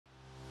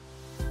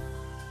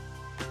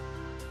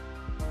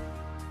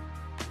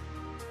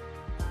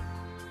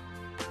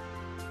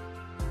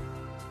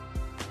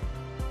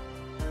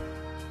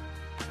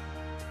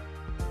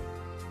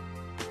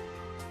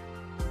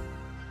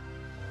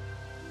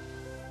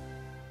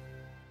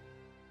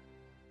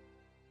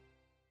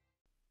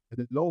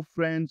Hello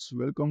friends,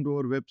 welcome to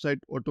our website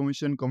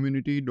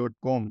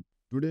automationcommunity.com.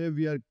 Today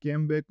we are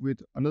came back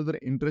with another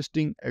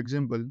interesting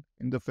example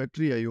in the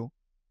factory IO,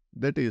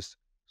 that is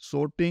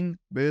sorting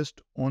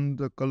based on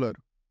the color.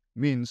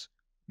 Means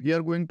we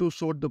are going to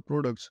sort the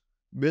products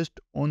based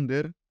on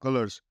their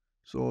colors.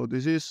 So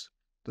this is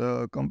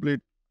the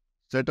complete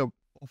setup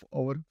of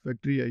our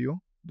factory IO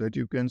that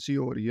you can see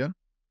over here.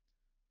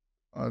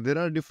 There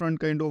are different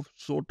kind of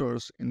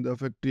sorters in the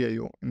factory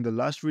IO. In the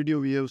last video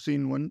we have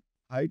seen one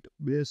height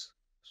based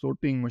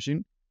sorting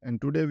machine,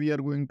 and today we are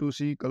going to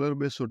see color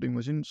based sorting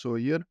machine. So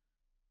here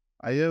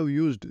I have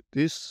used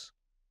this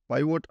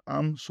pivot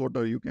arm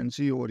sorter, you can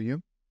see over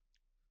here.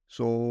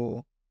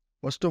 So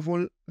first of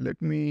all,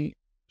 let me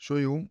show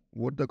you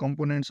what the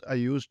components I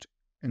used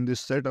in this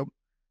setup.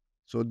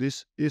 So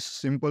this is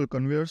simple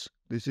conveyors,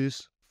 this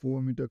is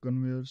 4-meter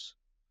conveyors,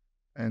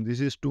 and this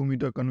is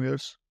 2-meter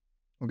conveyors.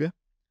 Okay,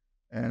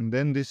 and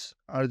then these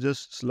are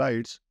just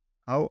slides.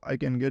 How I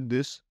can get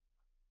this?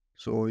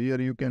 So here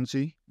you can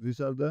see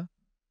these are the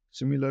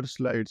similar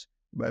slides.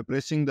 By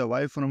pressing the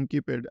Y from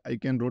keypad, I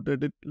can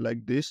rotate it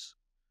like this.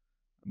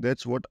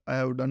 That's what I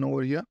have done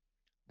over here.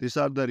 These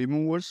are the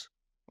removers.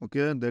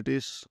 Okay, that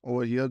is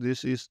over here.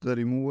 This is the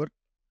remover.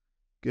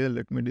 Okay,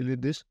 let me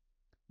delete this.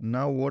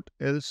 Now what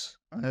else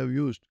I have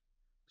used?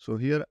 So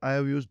here I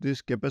have used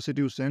these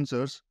capacitive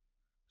sensors,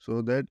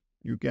 so that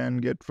you can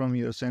get from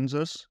here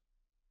sensors,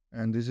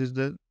 and this is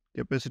the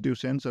capacitive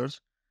sensors.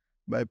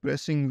 By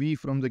pressing V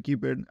from the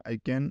keypad, I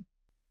can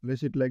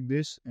place it like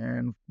this,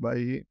 and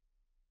by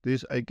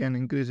this I can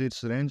increase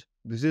its range.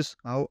 This is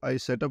how I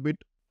set up it.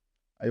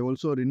 I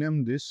also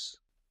rename this.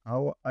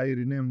 How I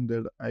rename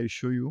that I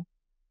show you.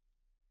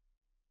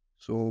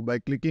 So by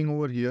clicking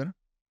over here,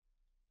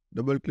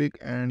 double click,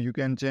 and you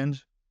can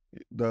change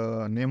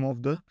the name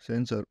of the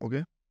sensor.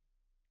 Okay,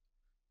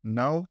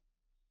 now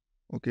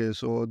okay,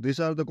 so these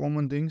are the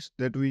common things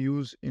that we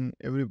use in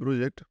every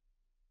project.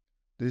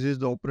 This is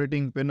the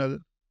operating panel,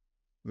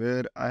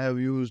 where I have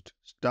used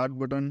start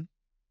button,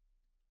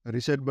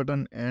 reset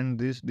button, and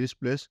this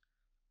displays.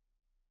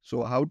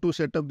 So how to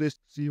set up this?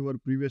 See our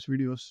previous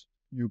videos.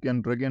 You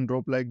can drag and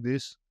drop like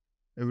this,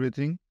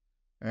 everything,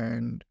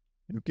 and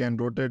you can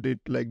rotate it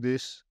like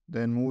this,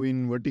 then move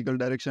in vertical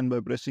direction by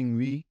pressing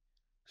V.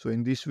 So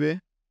in this way,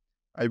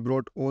 I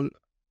brought all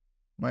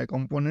my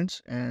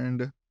components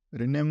and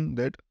rename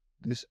that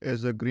this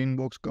as a green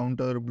box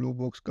counter, blue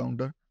box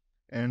counter,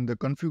 and the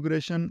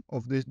configuration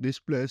of this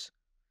displays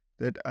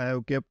that I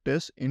have kept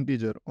as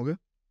integer. Okay,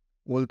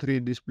 all three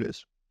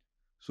displays.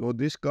 So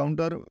this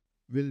counter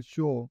will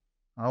show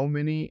how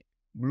many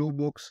blue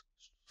box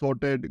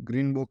sorted,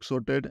 green box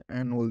sorted,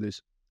 and all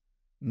this.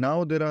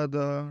 Now there are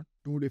the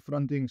two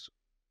different things.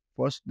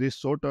 First this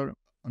sorter,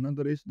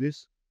 another is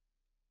this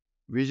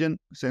vision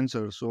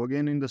sensor. So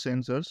again in the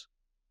sensors,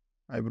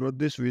 I brought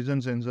this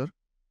vision sensor.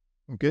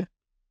 Okay,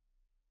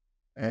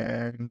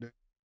 and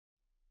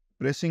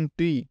pressing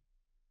T,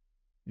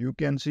 you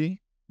can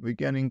see we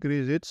can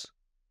increase its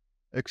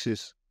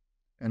axis,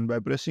 and by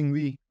pressing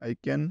V, I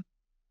can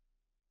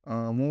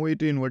move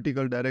it in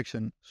vertical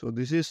direction. So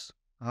this is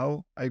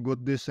how I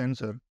got this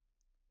sensor.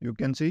 You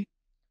can see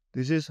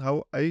this is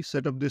how I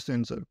set up this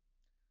sensor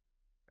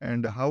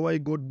and how I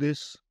got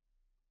this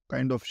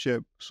kind of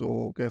shape.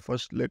 So okay,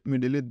 first let me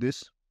delete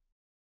this.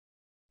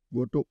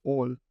 Go to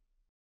all.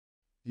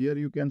 Here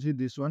you can see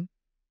this one.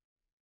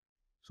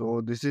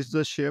 So this is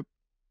the shape.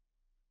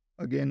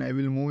 Again, I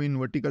will move in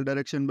vertical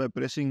direction by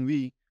pressing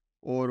V,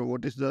 or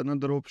what is the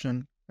another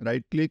option?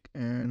 Right click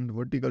and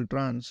vertical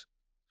trans.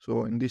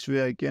 So in this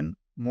way I can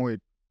move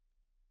it.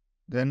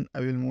 Then I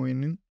will move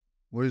in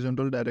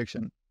horizontal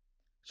direction.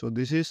 So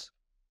this is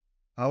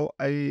how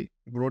I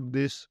brought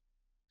this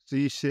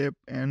C shape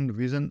and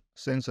vision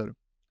sensor.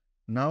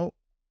 Now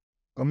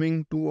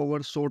coming to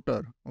our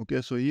sorter.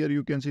 Okay, so here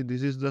you can see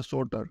this is the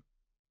sorter.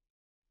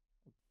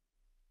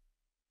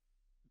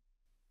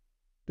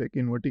 Take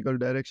in vertical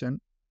direction.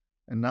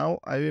 And now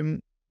I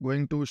am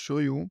going to show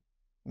you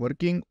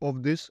working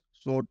of this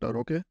sorter.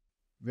 Okay,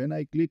 when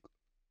I click,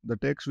 the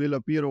text will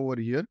appear over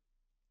here.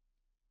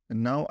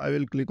 And now I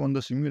will click on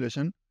the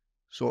simulation.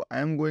 So I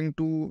am going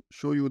to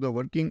show you the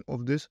working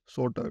of this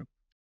sorter.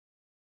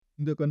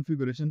 In the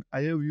configuration,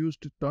 I have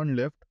used turn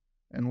left,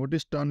 and what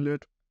is turn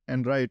left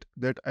and right,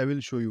 that I will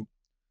show you.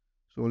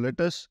 So let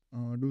us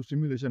do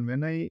simulation.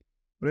 When I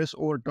press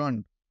over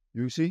turn,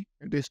 you see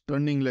it is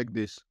turning like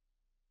this.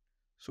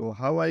 So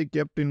how I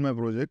kept in my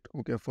project?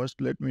 Okay,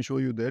 first let me show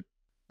you that.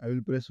 I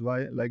will press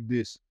Y like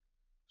this.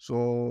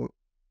 So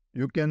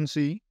you can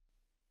see,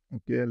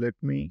 okay, let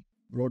me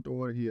brought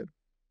over here.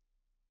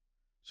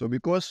 So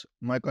because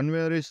my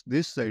conveyor is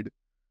this side,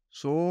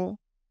 so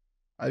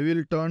I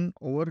will turn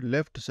over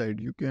left side.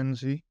 You can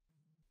see,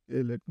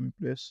 okay, let me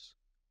press.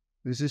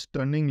 This is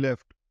turning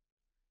left.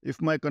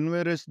 If my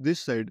conveyor is this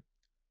side,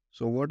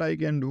 so what I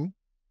can do,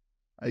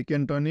 I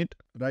can turn it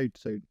right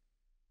side.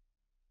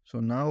 So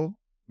now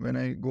when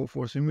I go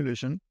for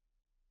simulation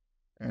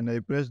and I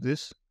press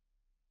this,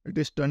 it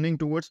is turning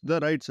towards the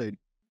right side.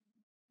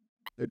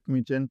 Let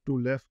me change to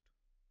left.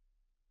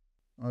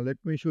 Let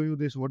me show you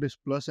this, what is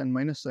plus and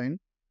minus sign.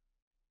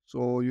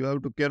 So you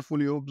have to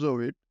carefully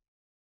observe it.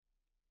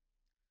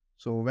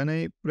 So when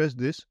I press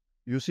this,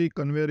 you see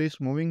conveyor is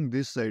moving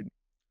this side.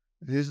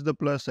 This is the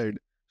plus side.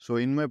 So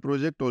in my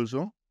project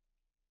also,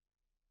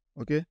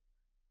 okay,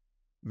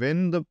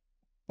 when the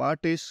part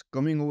is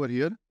coming over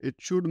here, it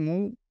should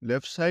move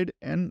left side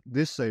and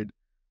this side.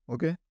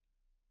 Okay.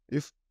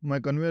 If my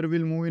conveyor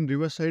will move in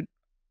reverse side,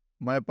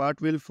 my part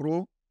will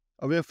flow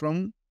away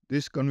from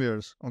these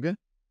conveyors. Okay.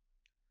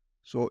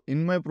 So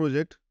in my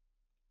project,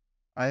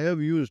 I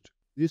have used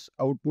this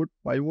output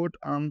pivot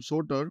arm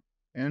sorter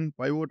and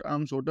pivot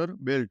arm sorter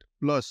belt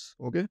plus.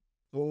 Okay.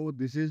 So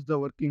this is the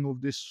working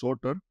of this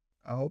sorter.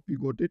 I hope you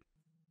got it.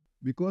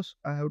 Because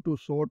I have to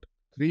sort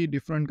 3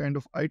 different kind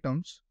of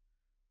items,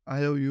 I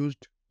have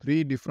used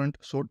 3 different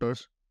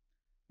sorters,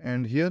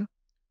 and here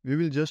we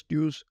will just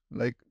use,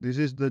 like, this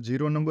is the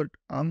 0 number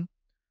arm,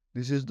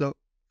 this is the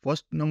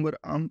first number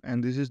arm,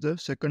 and this is the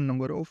second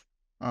number of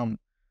arm.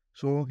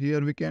 So here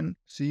we can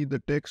see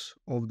the text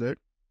of that.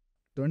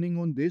 Turning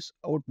on this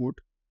output,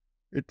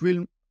 it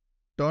will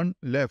turn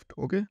left,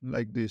 okay,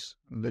 like this.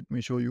 Let me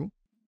show you.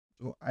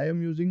 So I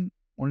am using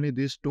only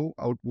these 2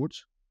 outputs.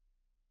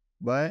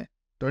 By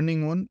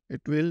turning on,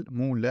 it will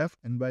move left,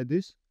 and by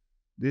this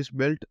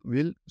belt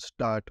will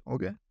start.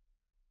 Okay.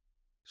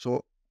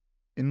 So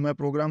in my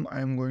program, I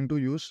am going to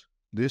use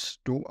these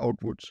 2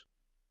 outputs.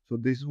 So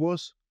this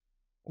was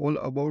all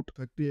about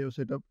factory IO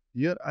setup.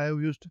 Here I have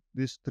used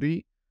these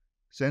 3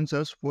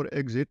 sensors for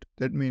exit.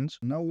 That means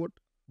now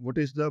what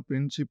is the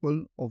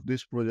principle of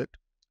this project?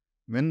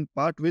 When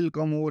part will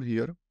come over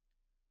here,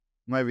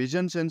 my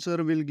vision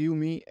sensor will give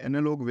me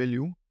analog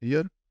value.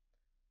 Here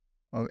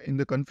in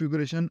the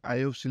configuration, I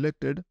have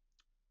selected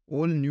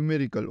all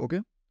numerical.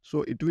 Okay.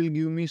 So it will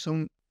give me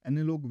some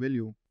analog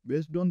value.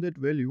 Based on that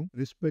value,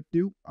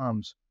 respective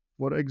arms.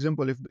 For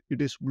example, if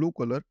it is blue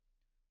color,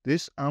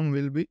 this arm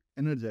will be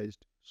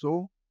energized.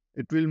 So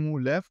it will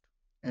move left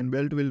and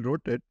belt will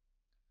rotate.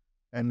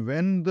 And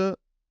when the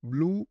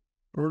blue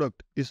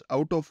product is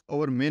out of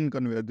our main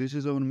conveyor, this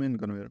is our main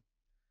conveyor.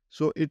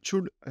 So it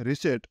should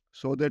reset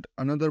so that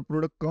another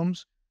product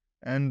comes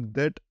and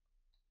that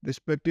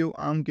respective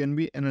arm can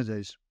be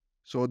energized.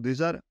 So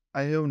these are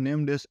I have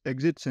named as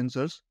exit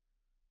sensors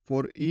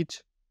for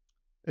each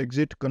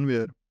exit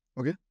conveyor.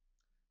 Okay.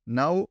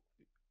 Now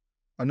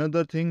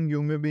another thing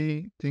you may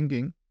be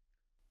thinking,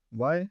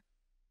 why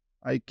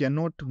I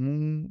cannot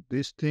move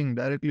this thing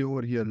directly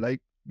over here, like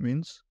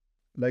means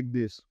like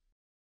this.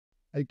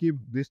 I keep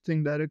this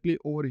thing directly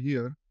over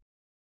here.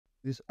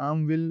 This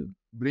arm will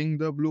bring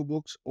the blue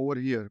box over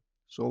here.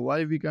 So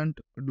why we can't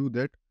do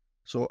that?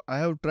 So I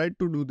have tried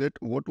to do that.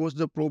 What was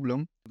the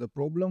problem? The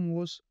problem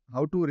was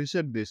how to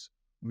reset this.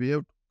 We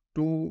have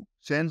to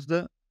sense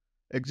the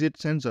exit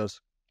sensors.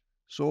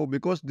 So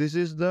because this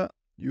is the,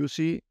 you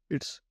see,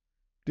 it's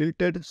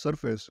tilted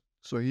surface.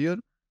 So here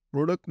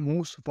product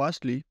moves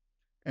fastly,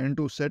 and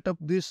to set up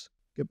this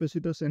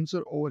capacitor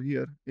sensor over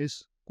here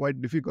is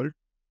quite difficult.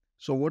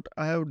 So what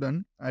I have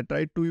done, I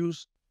tried to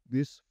use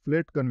this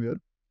flat conveyor.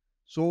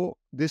 So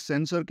this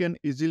sensor can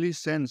easily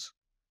sense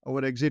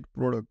our exit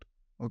product.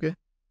 Okay.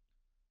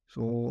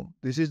 So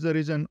this is the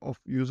reason of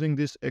using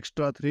this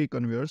extra 3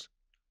 conveyors,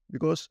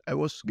 because I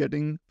was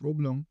getting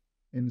problem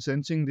in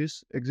sensing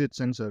this exit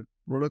sensor.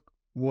 Product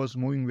was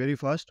moving very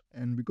fast,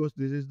 and because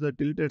this is the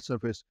tilted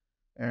surface,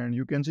 and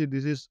you can see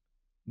this is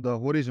the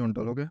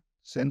horizontal. Okay.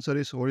 Sensor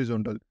is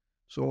horizontal.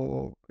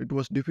 So it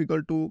was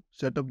difficult to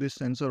set up this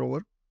sensor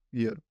over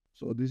here.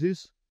 So this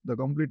is the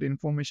complete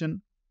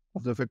information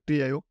of the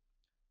factory IO.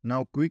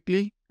 Now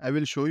quickly I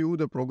will show you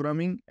the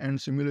programming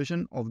and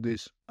simulation of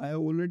this. I have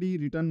already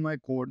written my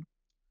code.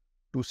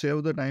 To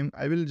save the time,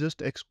 I will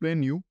just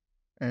explain you,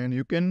 and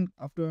you can,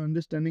 after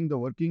understanding the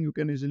working, you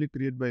can easily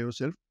create by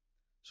yourself.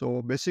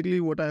 So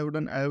basically what I have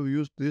done, I have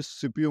used this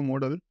CPU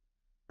model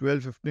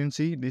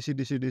 1215C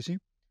DC,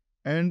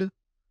 and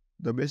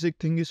the basic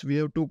thing is we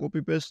have to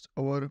copy paste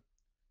our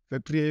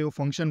factory IO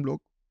function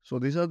block. So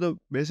these are the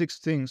basic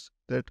things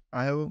that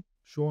I have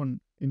shown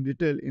in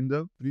detail in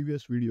the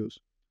previous videos.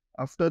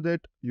 After that,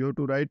 you have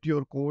to write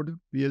your code,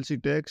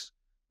 PLC tags,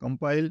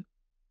 compile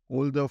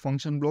all the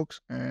function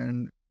blocks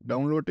and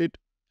download it.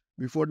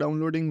 Before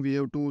downloading, we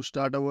have to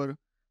start our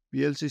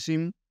PLC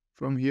sim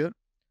from here.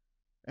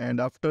 And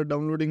after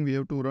downloading, we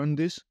have to run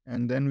this,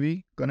 and then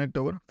we connect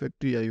our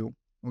factory IO.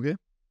 Okay.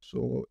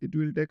 So it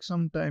will take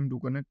some time to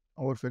connect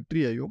our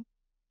factory IO.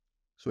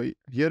 So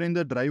here in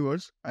the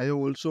drivers, I have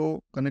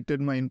also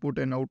connected my input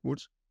and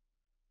outputs.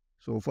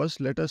 So first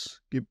let us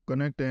keep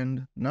connect,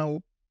 and now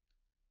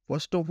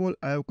first of all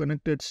I have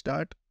connected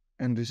start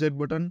and reset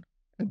button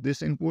at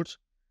this inputs,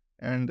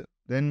 and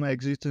then my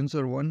exit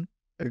sensor 1,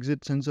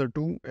 exit sensor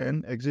 2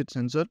 and exit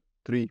sensor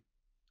 3.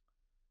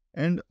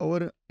 And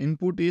our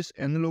input is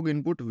analog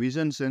input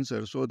vision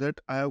sensor, so that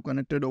I have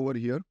connected over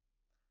here.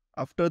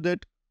 After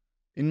that,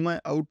 in my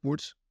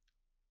outputs,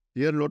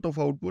 here lot of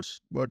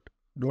outputs, but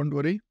don't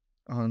worry,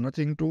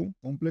 nothing too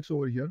complex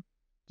over here.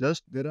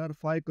 Just there are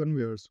 5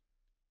 conveyors.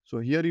 So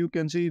here you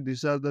can see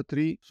these are the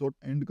 3 sort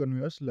end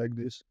conveyors like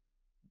this.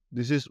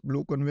 this is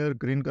blue conveyor,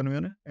 green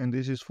conveyor, and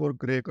this is for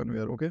gray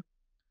conveyor, okay?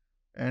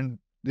 And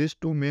these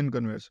two main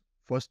conveyors,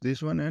 first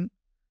this one, and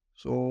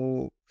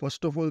so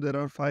first of all there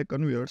are 5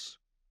 conveyors,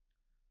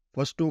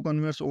 first 2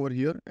 conveyors over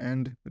here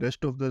and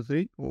rest of the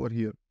 3 over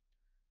here.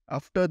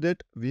 After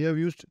that we have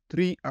used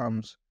 3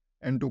 arms,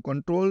 and to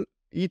control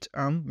each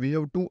arm we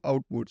have 2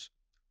 outputs.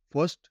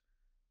 First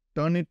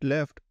turn it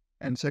left,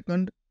 and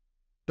second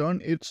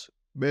turn its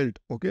belt,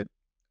 okay?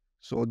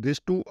 So these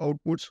 2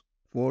 outputs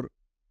for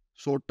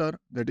sorter,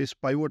 that is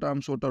pivot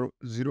arm sorter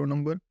 0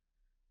 number,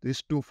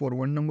 this 2 for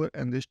 1 number,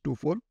 and this 2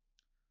 for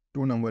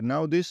 2 number.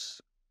 Now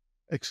this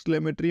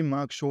exclamatory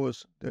mark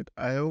shows that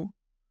I have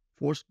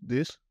forced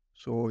this.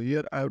 So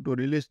here I have to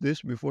release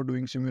this before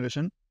doing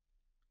simulation.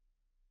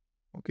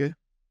 Okay.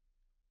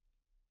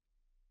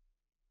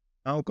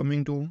 Now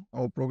coming to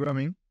our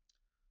programming.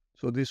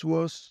 So this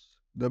was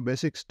the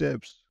basic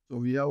steps. So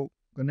we have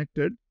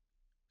connected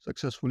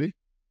successfully.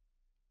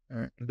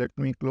 Let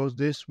me close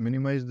this,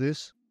 minimize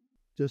this,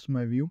 just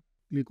my view.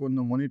 Click on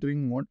the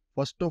monitoring mode.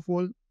 First of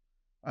all,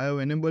 I have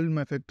enabled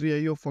my factory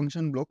IO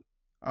function block.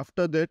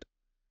 After that,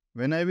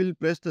 when I will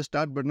press the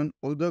start button,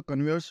 all the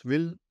conveyors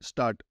will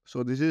start.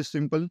 So this is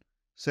simple,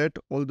 set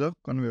all the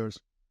conveyors.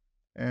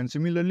 And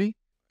similarly,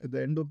 at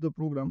the end of the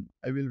program,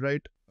 I will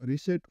write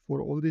reset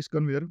for all these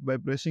conveyor by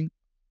pressing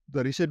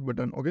the reset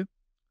button, okay?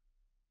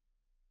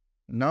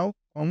 Now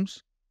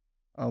comes,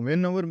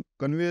 when our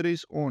conveyor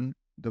is on,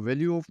 the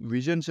value of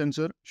vision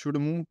sensor should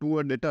move to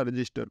a data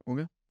register,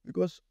 okay?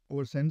 Because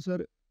our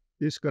sensor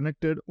is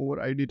connected over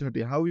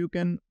ID30. How you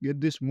can get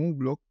this move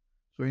block?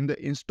 So in the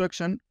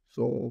instruction,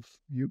 so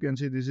you can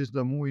see this is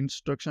the move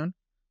instruction.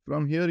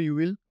 From here you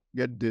will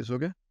get this,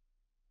 okay?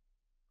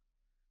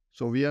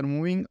 So we are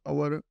moving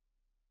our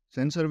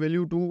sensor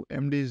value to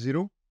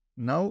MD0.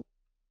 Now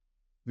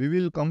we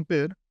will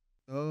compare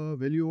the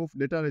value of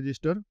data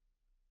register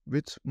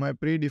with my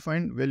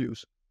predefined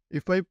values.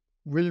 If I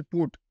will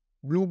put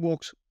blue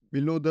box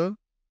below the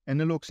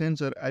analog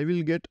sensor, I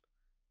will get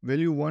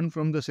value 1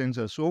 from the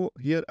sensor. So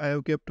here I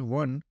have kept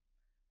 1,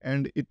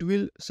 and it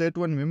will set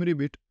one memory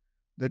bit,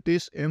 that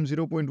is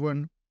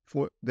M0.1.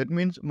 For that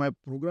means my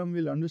program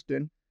will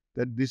understand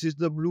that this is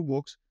the blue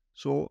box.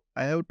 So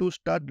I have to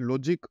start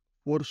logic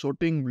for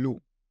sorting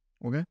blue.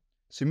 Okay.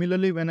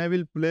 Similarly, when I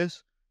will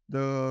place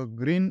the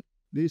green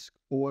disk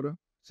over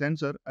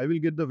sensor, I will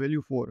get the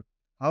value 4.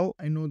 How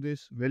I know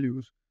these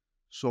values?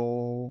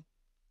 So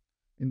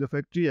in the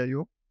factory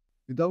IO,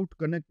 without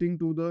connecting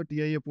to the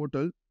TIA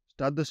portal,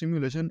 start the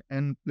simulation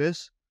and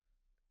place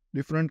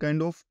different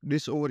kind of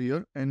disk over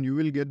here, and you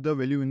will get the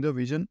value in the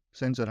vision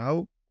sensor.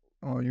 How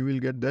you will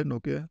get that?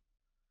 Okay.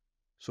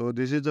 So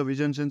this is the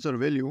vision sensor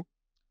value,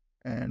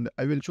 and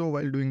I will show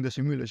while doing the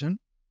simulation.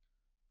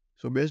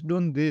 So based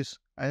on this,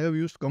 I have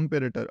used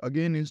comparator.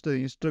 Again, in the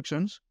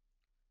instructions,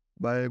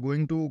 by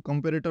going to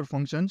comparator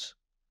functions,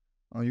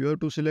 you have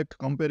to select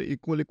compare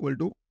equal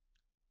to,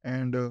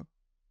 and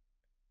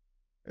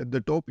at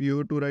the top you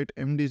have to write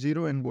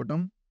MD0 and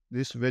bottom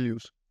these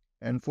values.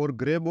 And for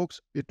gray box,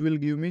 it will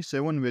give me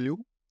 7 value.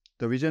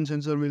 The vision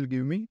sensor will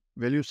give me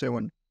value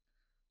 7.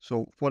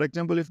 So for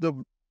example, if the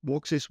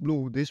box is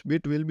blue, this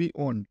bit will be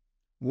on.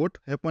 What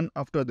happened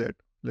after that?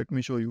 Let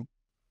me show you.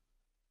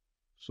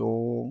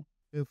 So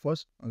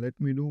first let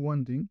me do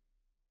one thing.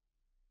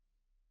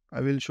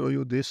 I will show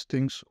you these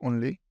things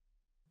only.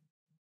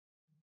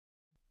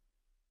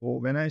 So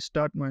when I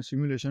start my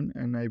simulation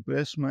and I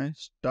press my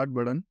start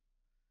button,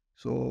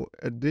 so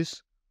at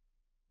this,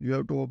 you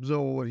have to observe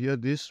over here,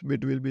 this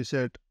bit will be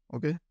set.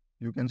 Okay,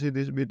 you can see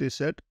this bit is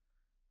set.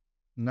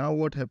 Now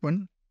what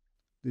happened?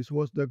 This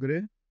was the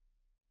gray.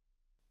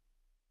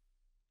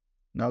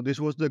 Now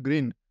this was the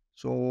green.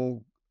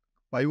 So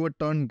pivot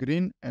turned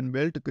green and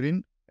belt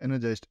green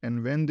energized.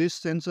 And when this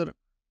sensor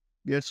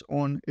gets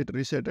on, it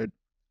resetted.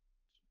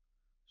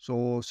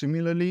 So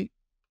similarly,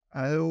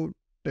 I have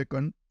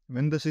taken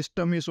when the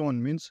system is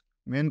on, means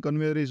main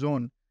conveyor is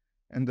on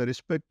and the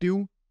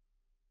respective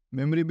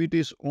memory bit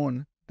is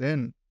on,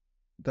 then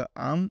the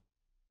arm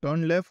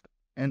turn left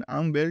and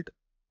arm belt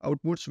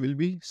outputs will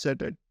be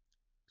setted.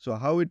 So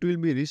how it will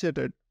be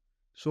resetted?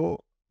 So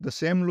the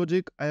same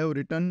logic I have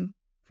written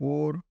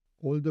for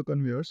all the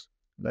conveyors.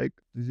 Like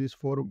this is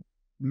for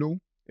blue.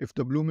 If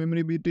the blue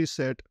memory bit is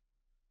set,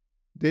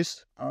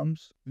 this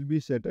arms will be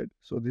setted.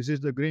 So this is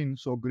the green.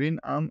 So green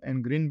arm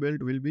and green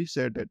belt will be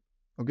setted.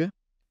 Okay.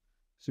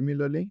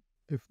 Similarly,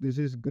 if this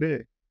is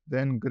gray,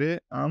 then gray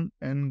arm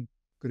and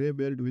gray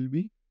belt will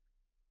be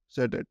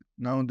setted.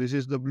 Now this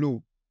is the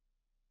blue.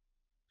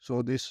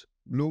 So this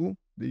blue,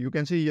 you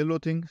can see yellow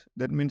things,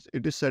 that means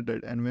it is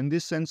setted. And when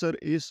this sensor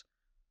is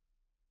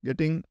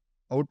getting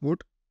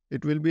output,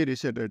 it will be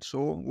resetted.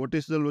 So what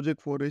is the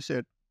logic for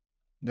reset?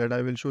 That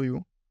I will show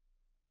you.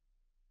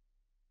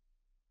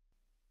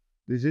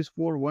 This is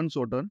for one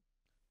sorter.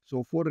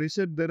 So for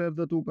reset, there are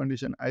the two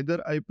conditions.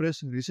 Either I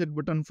press reset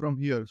button from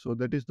here, so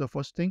that is the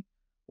first thing,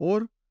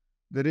 or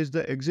there is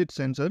the exit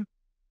sensor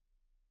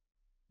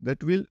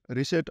that will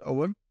reset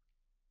our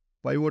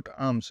pivot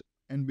arms.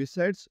 And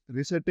besides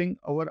resetting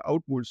our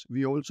outputs,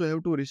 we also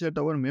have to reset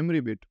our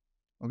memory bit.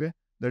 Okay,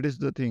 that is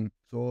the thing.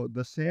 So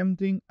the same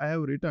thing I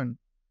have written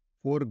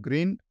for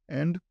green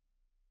and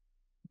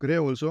gray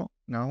also.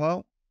 Now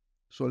how?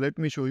 So let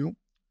me show you.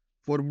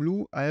 For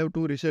blue, I have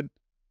to reset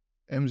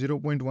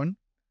M0.1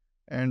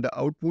 and the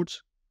outputs,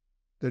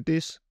 that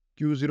is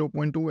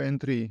Q0.2 and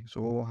 3.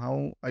 So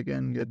how I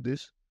can get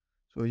this?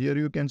 So here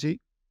you can see.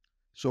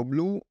 So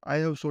blue I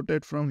have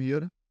sorted from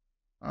here,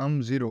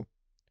 arm 0.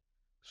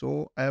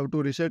 So I have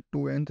to reset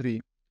 2 and 3.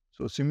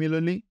 So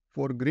similarly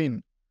for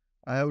green,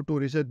 I have to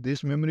reset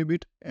this memory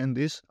bit and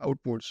this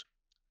outputs,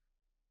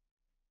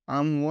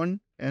 arm 1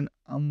 and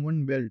arm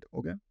 1 belt.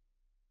 Okay.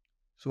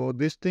 So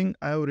this thing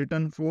I have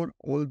written for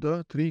all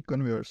the 3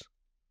 conveyors.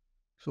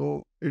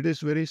 So it is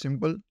very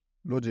simple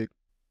logic.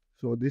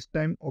 So this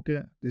time,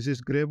 okay, this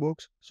is gray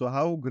box. So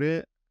how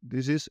gray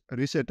this is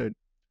resetted?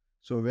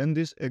 So when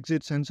this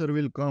exit sensor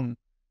will come,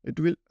 it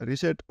will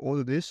reset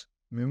all this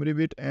memory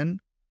bit and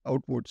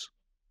outputs.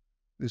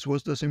 This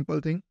was the simple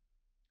thing.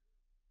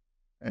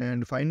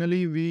 And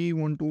finally, we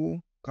want to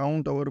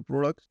count our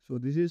products. So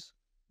this is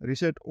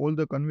reset all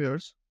the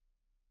conveyors.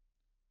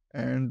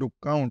 And to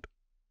count,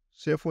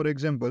 say for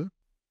example,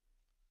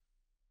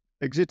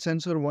 exit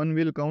sensor 1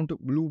 will count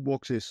blue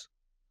boxes.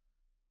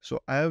 So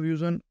I have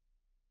used an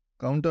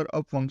counter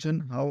up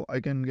function. How I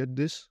can get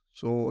this?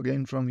 So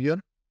again from here,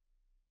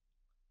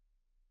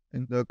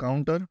 in the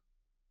counter,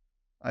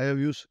 I have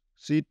used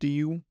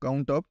CTU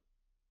count up.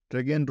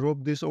 Drag and drop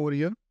this over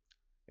here.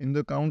 In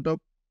the count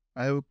up,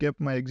 I have kept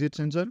my exit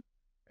sensor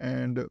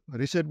and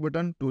reset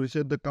button to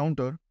reset the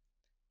counter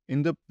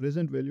in the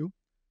present value.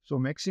 So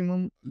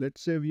maximum,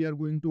 let's say we are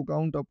going to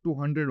count up to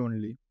 100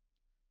 only.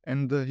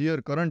 And the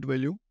here current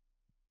value.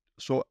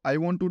 So I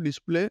want to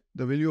display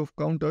the value of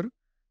counter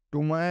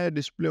to my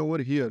display over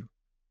here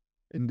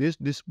in this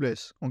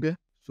displays. Okay.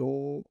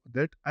 So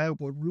that I have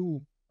for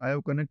blue, I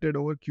have connected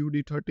over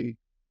QD30.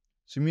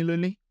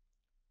 Similarly,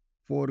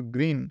 for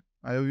green,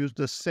 I have used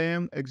the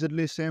same,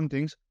 exactly same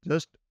things,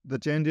 just the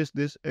change is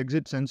this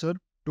exit sensor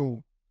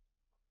 2.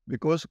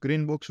 Because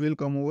green box will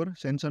come over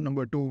sensor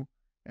number 2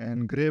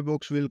 and gray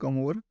box will come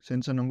over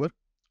sensor number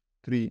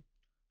 3.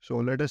 So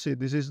let us say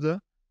this is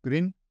the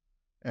green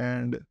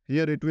and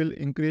here it will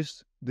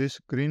increase this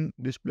green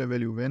display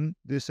value when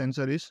this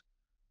sensor is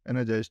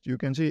energized. You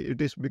can see it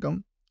is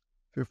become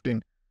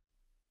 15.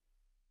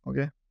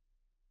 Okay.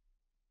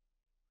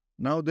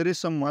 Now there is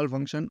some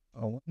malfunction.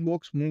 One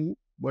box move,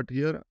 but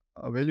here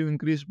a value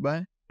increased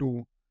by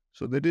 2.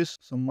 So that is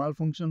some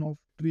malfunction of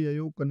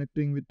TRIO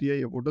connecting with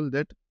TIA portal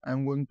that I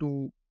am going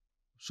to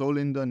solve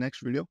in the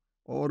next video.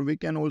 Or we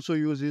can also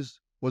use this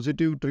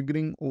positive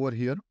triggering over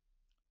here.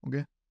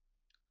 Okay.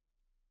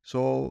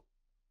 So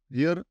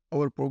here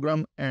our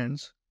program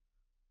ends.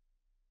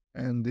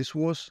 And this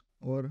was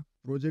our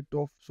project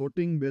of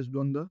sorting based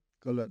on the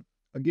color.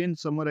 Again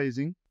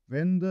summarizing,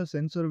 when the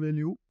sensor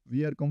value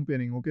we are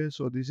comparing, okay,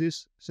 so this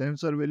is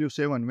sensor value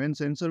 7. When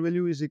sensor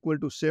value is equal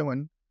to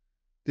 7,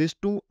 these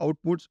two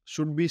outputs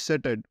should be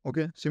setted.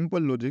 Okay,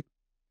 simple logic.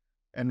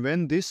 And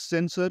when this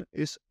sensor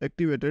is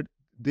activated,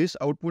 these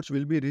outputs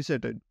will be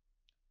resetted.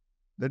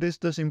 That is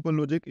the simple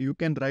logic. You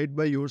can write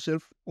by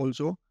yourself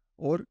also,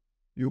 or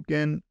you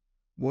can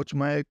watch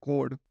my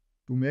code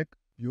to make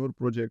your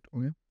project.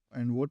 Okay.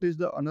 And what is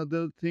the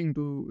another thing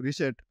to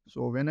reset?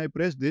 So when I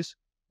press this,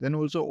 then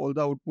also all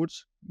the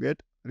outputs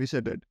get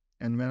resetted.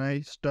 And when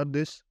I start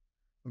this,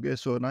 okay,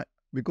 so now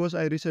because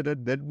I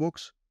resetted, that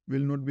box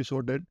will not be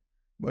sorted,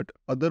 but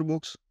other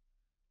box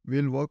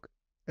will work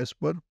as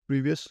per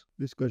previous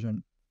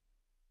discussion.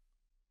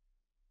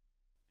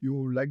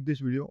 You like this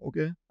video?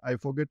 Okay, I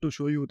forget to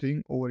show you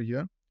thing over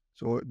here.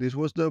 So this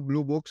was the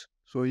blue box.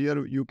 So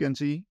here you can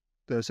see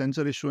the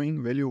sensor is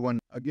showing value 1.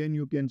 Again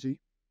you can see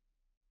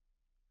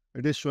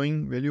it is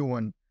showing value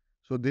 1.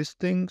 So these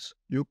things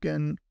you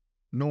can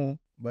know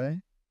by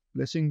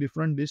placing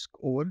different disk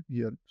over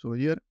here. So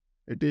here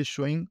it is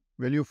showing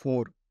value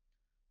 4.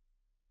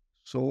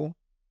 So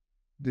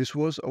this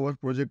was our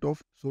project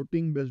of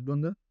sorting based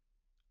on the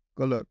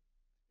color.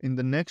 In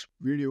the next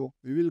video,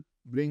 we will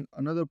bring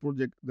another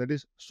project, that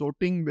is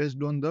sorting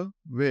based on the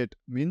weight.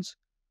 Means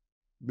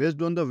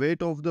based on the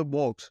weight of the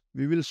box,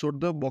 we will sort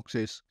the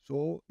boxes.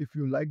 So if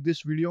you like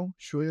this video,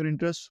 show your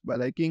interest by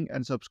liking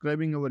and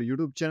subscribing our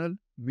YouTube channel.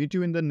 Meet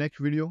you in the next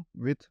video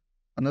with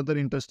another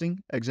interesting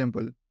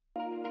example.